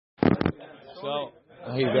So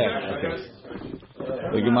he's there. Okay.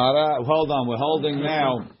 The Gemara. Hold on. We're holding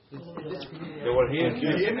now.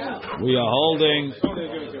 We are holding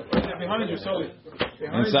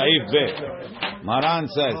in Saif Bit. Maran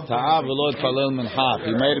says, Ta'av v'lo etpalel mincha.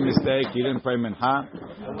 He made a mistake. He didn't pray mincha.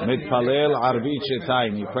 Mitpalel arbit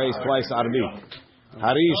shetayim. He prays twice arbit.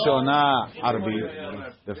 Harishona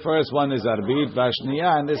arbit. The first one is arbit,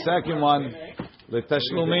 vashniya, and the second one, the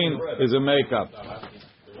tashlumin, is a makeup.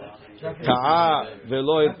 Ta'a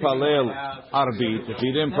velo itpalel arbit. If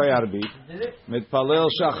he didn't pray arbit, mitpalel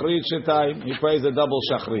shachrit shetayim. He prays a double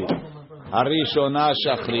shachrit. Harishona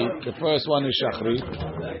shachrit. The first one is shachrit.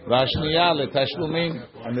 Vashniya le tashlumin,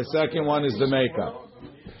 and the second one is the makeup.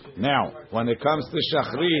 Now, when it comes to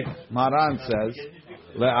shachrit, Maran says,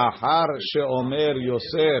 le'achar she'omer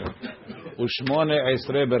yoser u'shmone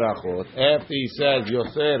esre berachot. After he says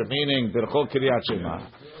yoser, meaning berachot kriyat shema,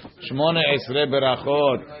 shmone esre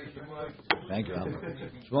berachot. Thank you.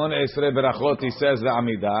 Shmone esre berachot. He says the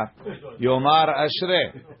Amidah. Yomar ashre.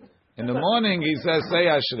 In the morning he says say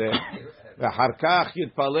ashre. V'achar kach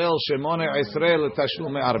yitpalel shmone esre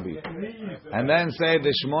l'tashlume arbit. And then say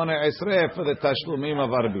the shmone esre for the tashlumim of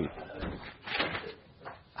arbit.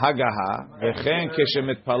 Hagaha, v'chen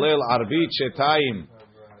keshemitpalel arbit shetayim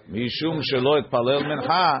mishum shelo etpalel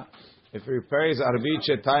mincha. If he prays arbit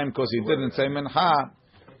shetayim because he didn't say mincha,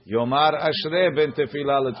 yomar ashrei ben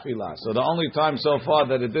tefillah letefillah. So the only time so far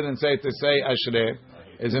that it didn't say to say ashrei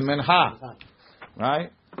is in mincha,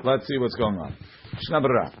 right? Let's see what's going on.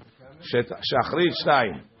 Shnabra, shachrit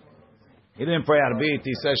shtayim. He didn't pray arbit.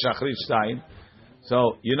 He says shachrit shtayim.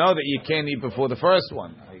 So you know that you can't eat before the first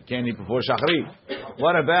one. You can't eat before shachrit.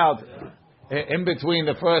 What about in between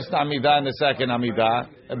the first Amidah and the second Amidah?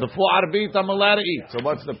 And before arbit, I'm allowed to eat. So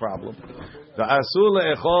what's the problem? The asul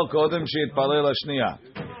le'echol kodem she'itpalel hashniya.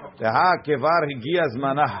 Teha kevar higia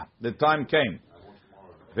zmanah. The time came.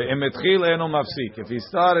 Ve'im etchil eno mafsik. If he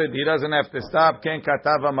started, he doesn't have to stop. Ken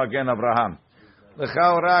katava magen Avraham.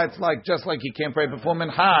 L'chaora, it's like just like you can't pray before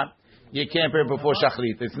mincha. You can't pray before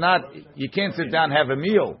shachrit. It's not. You can't sit down and have a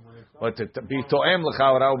meal. But to be to'em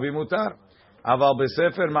l'chaora will be mutar. Aval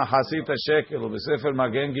b'sefer mahasit hashekel b'sefer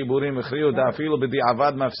magen giburim echriu da'afilu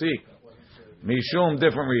b'di'avad mafsik. Mishum,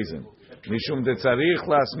 different reason. Mishum detzarich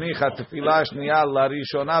lasmich ha'tefilah shniya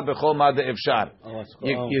larishona b'chol ma de'efshar.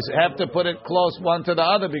 You have to put it close one to the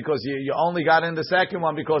other because you only got in the second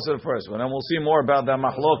one because of the first one. And we'll see more about that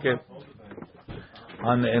machloket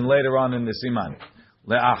and later on in the siman.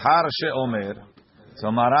 Le'achar she'omer. So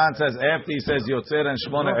Maran says after he says Yotzer and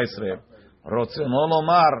Shmone Esrei, Rotzono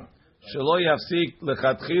lomar shelo yafsik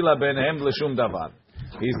lechatchila benehem l'shum davar.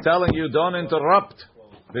 He's telling you don't interrupt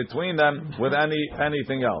between them with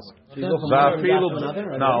anything else. No,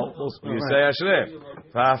 you say Ashrei.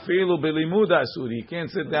 Va'afilu b'limud asur. He can't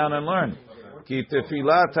sit down and learn. Ki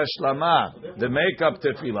tefilah tashlama, the makeup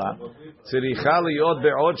tefilah, tziricha liyot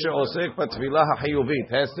be'od she'osek b'tefilah ha'chiyuvit.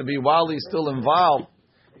 Has to be while he's still involved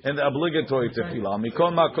in the obligatory tefilah.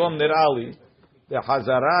 Mikol makom nirali, the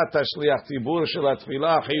hazara tashliach tibur shel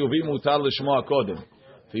tefilah ha'chiyuvi mutar l'shmoa kodem.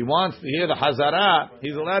 If he wants to hear the hazara,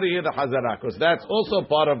 he's allowed to hear the hazara because that's also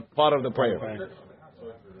part of the prayer.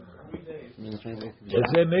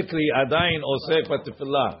 Eze mikri adayin osek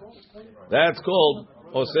b'tefilah. That's called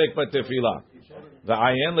osek b'tefilah.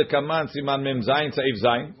 V'ayin lekaman siman mem zayin saif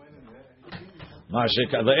zayin.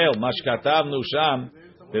 Mashkatavnu sham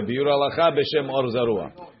bebiur halacha b'shem or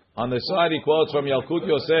zarua. On the side, he quotes from Yalkut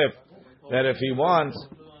Yosef that if he wants,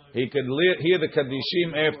 he could hear the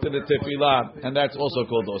Kadishim after the Tefillah, and that's also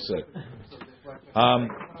called Osek.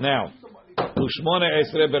 Now, Ushmone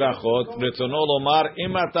Esre Berachot, Retzono Lomar,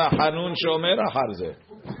 Imata Hanun Shomer Acharze.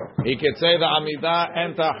 He could say the Amidah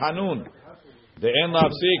and Tahanun. The En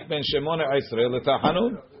Lafsik Ben Shemone Esre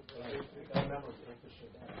Letahanun.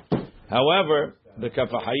 However, the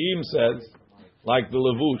Kafahayim says, like the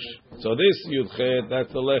Levush. So this Yudchet,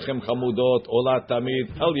 that's the Lechem Chamudot, Olat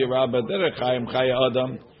Tamid, El Yerabah, Derech Chaim Chaya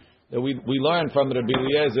Adam. That we learn from Rabbi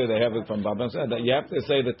Eliezer, they have it from Baba, that you have to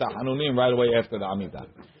say the Tahanunim right away after the Amidah.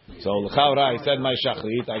 So L'chaura, I said my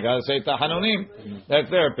Shachrit, I got to say Tahanunim. That's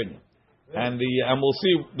their opinion. And we'll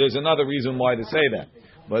see, there's another reason why to say that.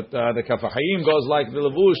 But the Kafahayim goes like the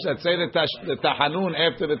Levush, that say the Tahanun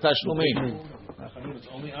after the Tashlumim.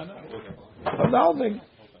 The whole thing.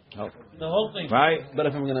 The whole thing, right? But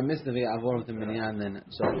if I'm going to miss the V'avor with the Minyan, then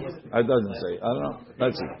so it doesn't say. I don't know.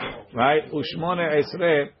 Let's see. Right? Ushmone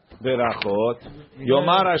Esrei berachot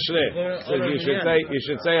Yomar Ashrei. So you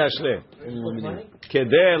should say Ashrei.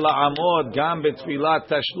 Kedei la'amod gam betfilat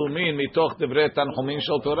tashlumin mitoch devrei tanchumin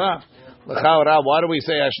shel Torah. L'chaora, why do we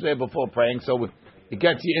say Ashrei before praying? So It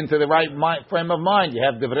gets you into the right frame of mind. You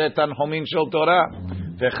have Divrei Tanchumin Shel Torah.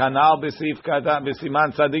 V'chanal b'sif kadam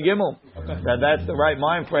b'siman tzadik gimel. That's the right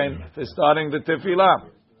mind frame for starting the tefillah.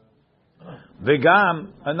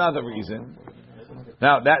 V'gam, another reason.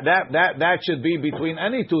 Now that should be between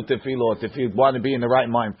any two tefillot if you want to be in the right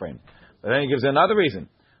mind frame. But then he gives another reason.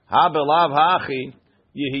 Ha belav ha'achi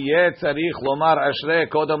yihiyeh tzarich lomar ashrei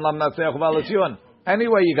kodam lamnatzech v'alatzion.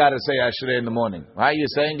 Anyway, you got to say ashrei in the morning, right? You're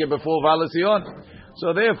saying it before v'alatzion.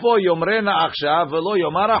 So therefore, yomrena achshav v'lo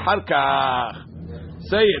yomar achar kach.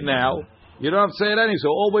 Say it now. You don't have to say it anyway. So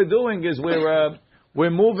all we're doing is we're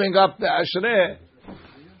moving up the ashrei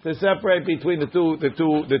to separate between the two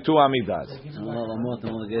amidas.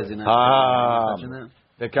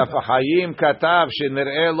 The Kafahayim katav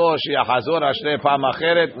shenir'eh lo sheyachazor ashrei pam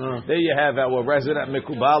acheret. There you have our resident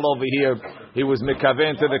Mikubal over here. He was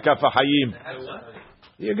mikaven to the Kafahayim.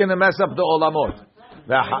 You're going to mess up the olamot.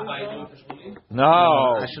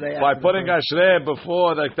 No, by putting ashrei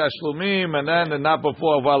before the tashlumim and then not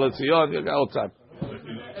before valatzion, you go outside.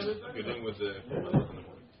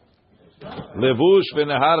 Levush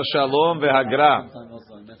v'nehar shalom v'hagra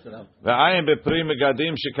v'ayin b'pri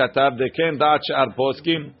megadim shekatav deken da'at she'ar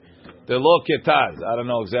poskim delo ketaz. I don't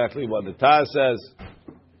know exactly what the Taz says.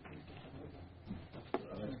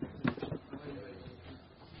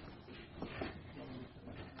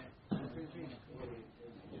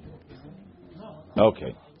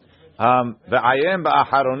 Okay. V'ayin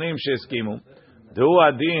ba'acharonim she'eskimu. Hu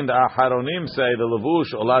adin the acharonim say the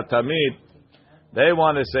levush olat tamid. They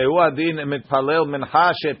want to say, "Hu adin mitpalel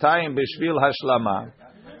mincha shetayim b'shvil hashlama."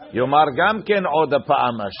 Yomar gam ken od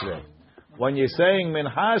pa'am ashrei. When you're saying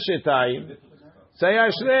mincha shetayim, say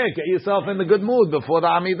ashrei. Get yourself in the good mood before the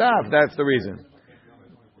amidah. That's the reason.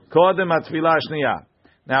 Kodem atfilah shniya.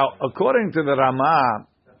 Now, according to the Ramah,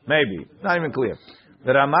 maybe not even clear.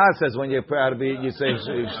 The Ramah says when you pray Arbi, you say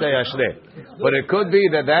ashrei. But it could be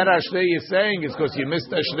that ashrei you're saying is because you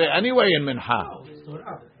missed ashrei anyway in mincha.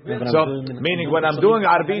 So, meaning when I'm doing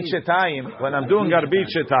Arbit Shetayim,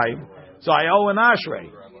 so I owe an Ashrei.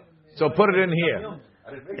 So put it in here.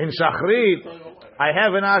 In Shachrit, I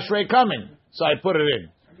have an Ashrei coming, so I put it in.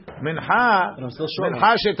 Mincha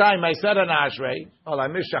Shetayim, I said an Ashrei. Oh, I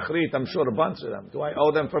miss Shachrit, I'm sure a bunch of them. Do I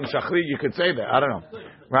owe them from Shachrit? You could say that. I don't know.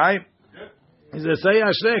 Right? He says, say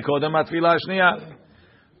Ashrei, kodem atfilah shniya.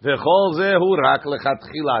 V'chol zehu rak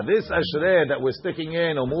lechatchila. This ashrei that we're sticking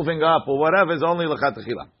in or moving up or whatever is only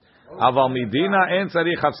lechatchila. Aval midina en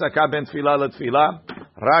tzarich hafsaka ben tefila letefila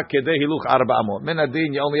rak kedei hiluch arba amot. Min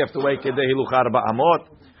adin, you only have to wait kedei hiluch arba amot.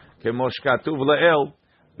 Kemosh katuv le'el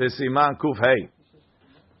b'siman kuf hey.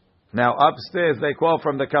 Now upstairs they call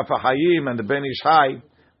from the Kafahayim and the Ben Ish Hai.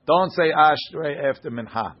 Don't say ashrei after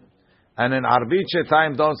mincha. And in Arbit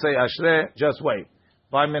Shetayim don't say ashrei. Just wait.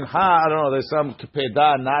 By mincha, I don't know. There's some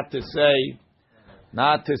kepedah not to say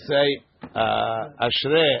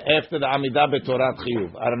ashrei after the amidah betorat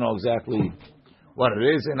chiyuv. I don't know exactly what it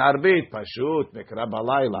is in Arbit. Pashut mikra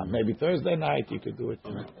balayla. Maybe Thursday night you could do it.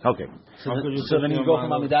 Okay. So then you go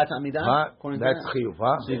from amidah to amidah. That's chiyuv,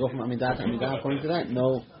 huh? So you go from amidah to amidah according to that.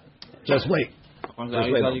 No. Just wait. No,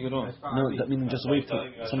 that means just wait till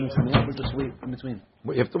something coming up, or just wait in between.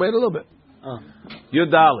 You have to wait a little bit. Oh.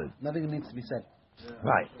 Yudalid. Nothing needs to be said.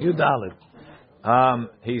 Right, Yudalid.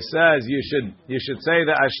 He says you should say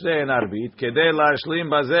the ashrei in Arbit. Kedei la'ashlim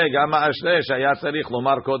bazeh gama ashrei shaya tzarich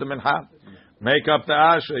lomar kodem mincha. Make up the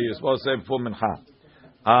ashrei you're supposed to say before mincha.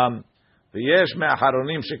 V'yesh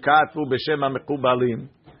me'acharonim shekatvu b'shem ha'mekubalim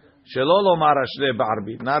shelo lomar ashrei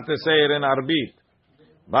ba'arbit. Not to say it in Arbit.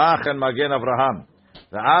 Bach and Magen Avraham.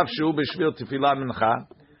 V'av shu b'shvil tefilah mincha.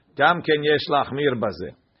 Gam ken yesh la'achmir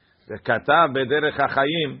bazeh. V'katav b'derech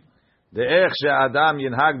ha'chayim. De'ech she'adam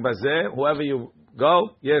yinhag bazeh, whoever you go,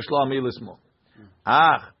 yesh lo amil ismo.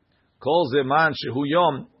 Ach, kol zeman shehu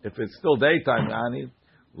yom, if it's still daytime, yani,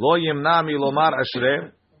 lo yimna milomar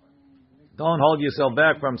ashrei. Don't hold yourself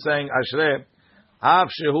back from saying ashrei. Av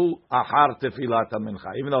shehu ahar tefilat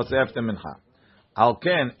mincha, even though it's after mincha. Al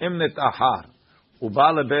ken imnet ahar,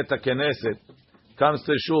 uba lebet haKnesset, comes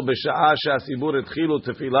to shul b'sha'a she'asibur etchilu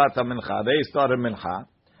tefilat mincha. They started mincha.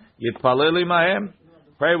 Yitpalel imahem.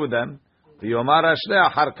 Pray with them. The Yomar Ashrei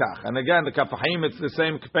Achar Kach. And again, the Kafahim, it's the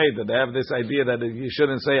same Kpeda. They have this idea that you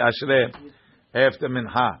shouldn't say Ashrei after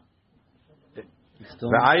Mincha.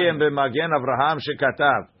 V'ayim b'magen Avraham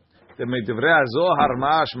shekatav. The Midivrei HaZohar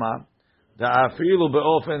ma'ashma. The afilu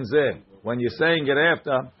be'ofen zeh. When you're saying it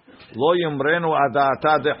after, lo yumrenu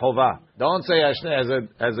ada'ata dechova. Don't say Ashrei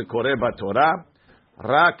as a Koreh B'Torah.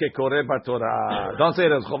 Rak a Koreh B'Torah. Don't say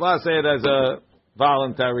it as Chova, say it as a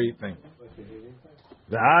voluntary thing.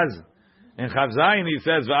 V'az, In Chav Zayin he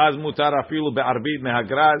says v'az mutar afilu be'arbit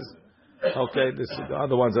mehagraz. Okay, the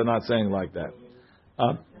other ones are not saying like that.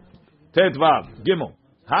 Tet Vav Gimel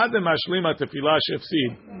had the mashlima tefillah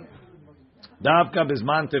shefsid davka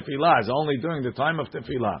bizman tefillah is only during the time of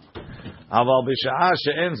tefillah. Aval b'sha'ah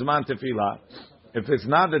she'en zman tefillah. If it's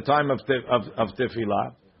not the time of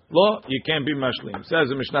tefillah, lo, you can't be mashlim. Says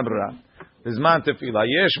the Mishnah Berurah, bizman tefillah.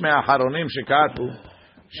 Yesh me'acharonim shekatu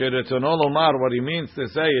sheretono lomar. What he means to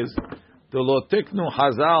say is, to lo tiknu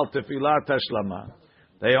hazal tefillah tashlama.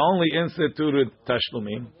 They only instituted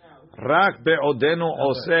tashlumim. Rak be'odenu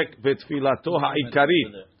osek betfilato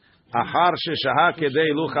ha'ikarit. Achar sheshaha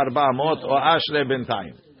kedei luch arba amot o ashre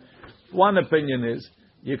bentayim. One opinion is,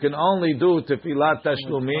 you can only do tefillat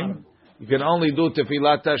tashlumim. You can only do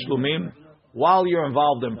tefillat tashlumim while you're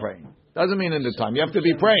involved in praying. Doesn't mean in the time. You have to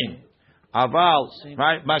be praying. Aval,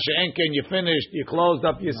 right? Masha'enken, you finished, you closed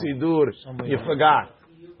up your sidur, you forgot,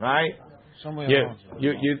 right?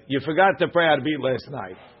 You forgot to pray arbit last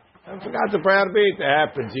night. I forgot to pray arbit. It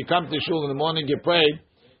happens. You come to shul in the morning, you prayed.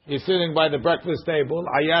 You're sitting by the breakfast table.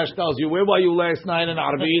 Ayash tells you, where were you last night in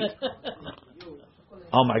arbit?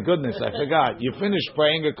 Oh my goodness, I forgot. You finished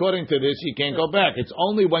praying. According to this, you can't go back. It's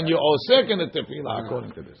only when you're osek in the tefillah,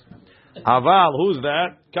 according to this. Aval, who's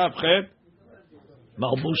that? Kafchet.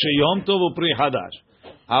 Malbushe Yom Tov Upri Hadash.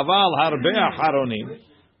 Aval harbe acharonim.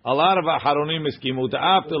 A lot of acharonim eskimu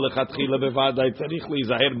after lechatchila bevadai tzarich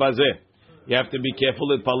lizaher bazeh. You have to be careful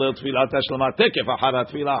that palel tefillah tashlama tekef acharat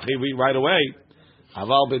tefillah achivi right away.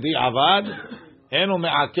 Aval bedi avad enu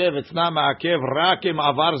me'akev. It's not me'akev rakim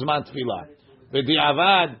avar zman tefillah. Bedi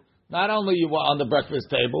avad. Not only you were on the breakfast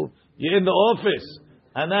table, you're in the office,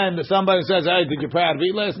 and then somebody says, "Hey, did you pray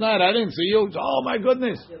arbit last night? I didn't see you." Oh my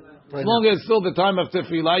goodness! As long as it's still the time of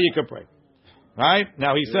tefillah, you can pray. Right?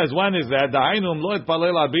 Now he says, when is that? Dahainum lo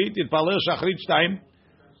itpalel arbit, itpalel shachrit shtayim,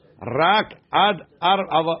 rak ad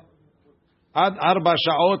arba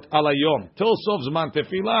sha'ot al hayom, till sof zman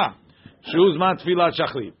tefillah, shu zman tefillah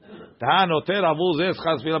shachrit. Tahanoter avul zeh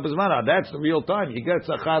schas tefillah bizmana. That's the real time. He gets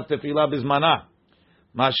achar tefillah bizmana.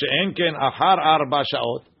 Ma she'en ken achar arba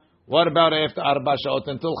sha'ot. What about after arba sha'ot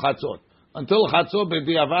until chatzot? Until chatzot,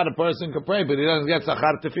 b'diavad a person can pray, but he doesn't get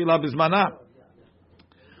achar tefillah bizmana.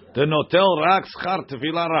 The notel rak schar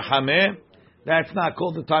tefillah rachameh, that's not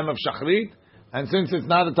called the time of shachrit, and since it's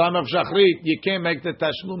not the time of shachrit, you can't make the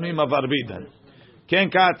tashlumim of arbit. Ken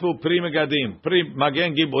katvu pri megadim, pri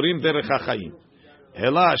magen giborim derech hachayim.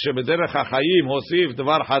 Ela shebederech hachayim hosif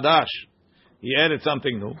dvar hadash. He added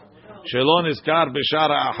something new. Shelo nizkar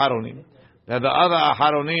b'shara acharonim. That the other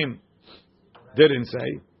acharonim didn't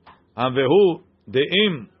say. And vehu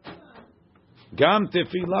de'im Gam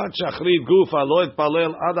tefilat shachrit gufa lo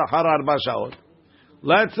itpalel ad achar arba shaot.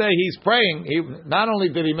 Let's say he's praying. Not only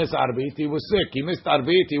did he miss arbit, he was sick. He missed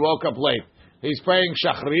arbit. He woke up late. He's praying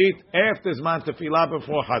shachrit after zman tefilah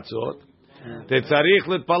before chatzot. Tetzarich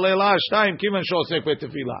litpalel shtayim kiven shosek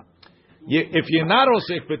betefillah. If you're not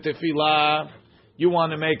osek betefillah, you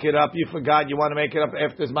want to make it up. You forgot. You want to make it up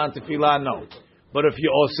after zman tefilah. No. But if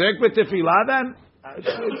you're osek betefillah, then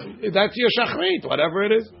that's your shachrit, whatever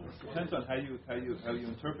it is. Depends on how you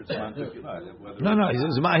interpret Zman Tefillah. No,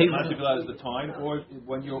 Zman Tefillah is the time, or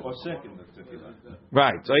when you're osek in the Tefillah.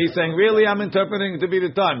 Right. So he's saying, really, I'm interpreting it to be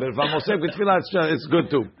the time, but if I'm osek with Tefillah, it's good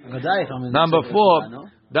too. Number 4,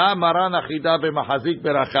 da maran achida b'machazik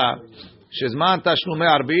beracha, shezman tashlumei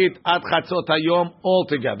arbit ad chatzot hayom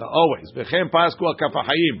altogether, always. V'chem pasku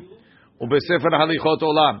al-kafahayim, u'besefer halichot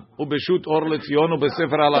olam, u'beshut or letzion,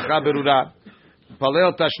 u'besefer halacha berurah.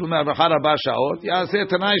 Palel tashlumei avachar arba shaot. Yaseh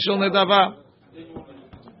tanai shel nedava.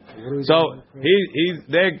 So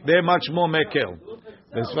they're much more mekel.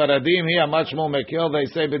 The Sfaradim here are much more mekel. They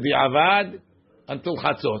say b'di'avad until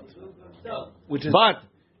chatzot. But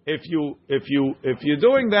if you're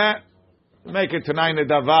doing that, make it tanai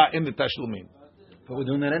nedava in the tashlumim. But we're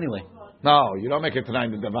doing that anyway. No, you don't make it tanai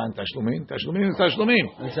nedava in tashlumim. Tashlumim is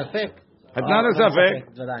tashlumim. It's a fake. It's not a safek.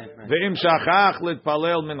 Ve'im shachach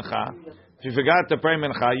litpalel mincha. If you forgot to pray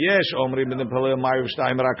mincha, yesh omrim b'nepalel ma'ariv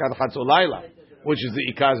shtayim rakat chatzot layla, which is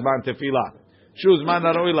the ikaz man tefillah. Shuz man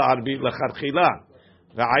aroi la'arbit lechatchila.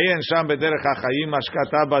 Ve'ayen sham b'derech hachayim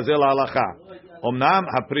ashkata bazel halacha. Omnam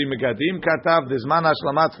hapri megadim katav dezman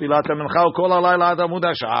hashlamat tfilat mincha kol halayla ad amud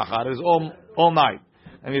hashachar is all night.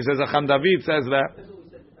 And he says Acham David says that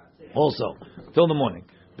also till the morning.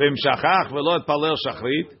 Ve'im shachach ve'lo etpalel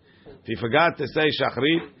shachrit. If he forgot to say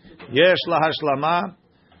shachrit, yesh lahashlama.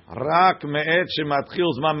 Rak me'et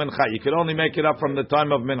shematchil zman mincha. You can only make it up from the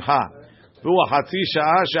time of mincha. V'hu hatzi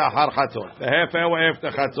sha'ah she'achar chatzot. The half hour after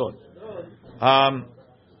chatzot.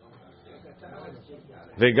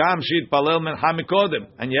 V'gam she'itpalel mincha mikodem,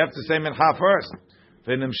 and you have to say mincha first.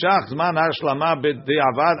 V'nimshach zman hashlama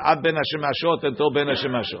b'di'avad ad ben hashemashot until ben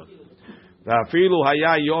hashemashot. V'afilu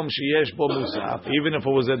haya yom sheyesh bo musaf, even if it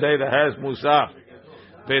was a day that has musaf.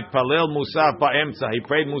 V'itpalel musaf ba'emtza, he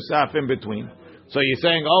prayed musaf in between. So you're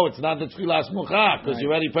saying, oh, it's not the tefillah smucha because you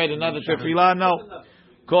already prayed another tefillah? No.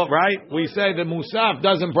 Cool, right? We say the musaf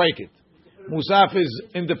doesn't break it. Musaf is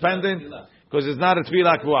independent because it's not a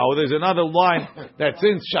tefillah k'vuah. Well, there's another line that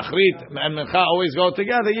since shachrit and mincha always go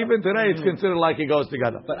together, even today it's considered like it goes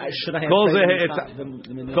together. But should I have Kol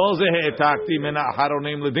zeh etakti min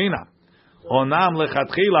aharonim ledina. Onam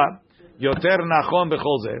lechatchila yoter nachon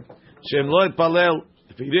bechol zeh shem lo etpalel,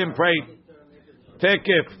 if he didn't pray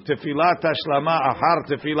tekef tefilat hashlama ahar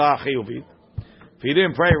tefilah chiyuvit, if he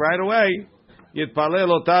didn't pray right away, yitpalel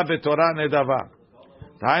ota b'torah nedava.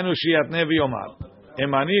 Ta'inu shiyatne v'yomar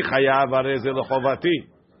emani chayav harei ze lechovati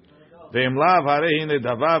ve'im lav harei hi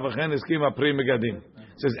nedava v'chen eskim apri megadim.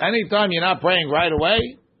 Says anytime you're not praying right away,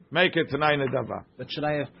 make it tonight nedava. But should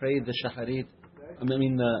I have prayed the shacharit? I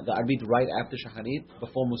mean the arbit right after shacharit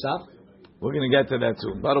before musaf? We're going to get to that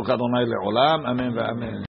soon. Baruch Adonai le'olam. Amen ve'amen.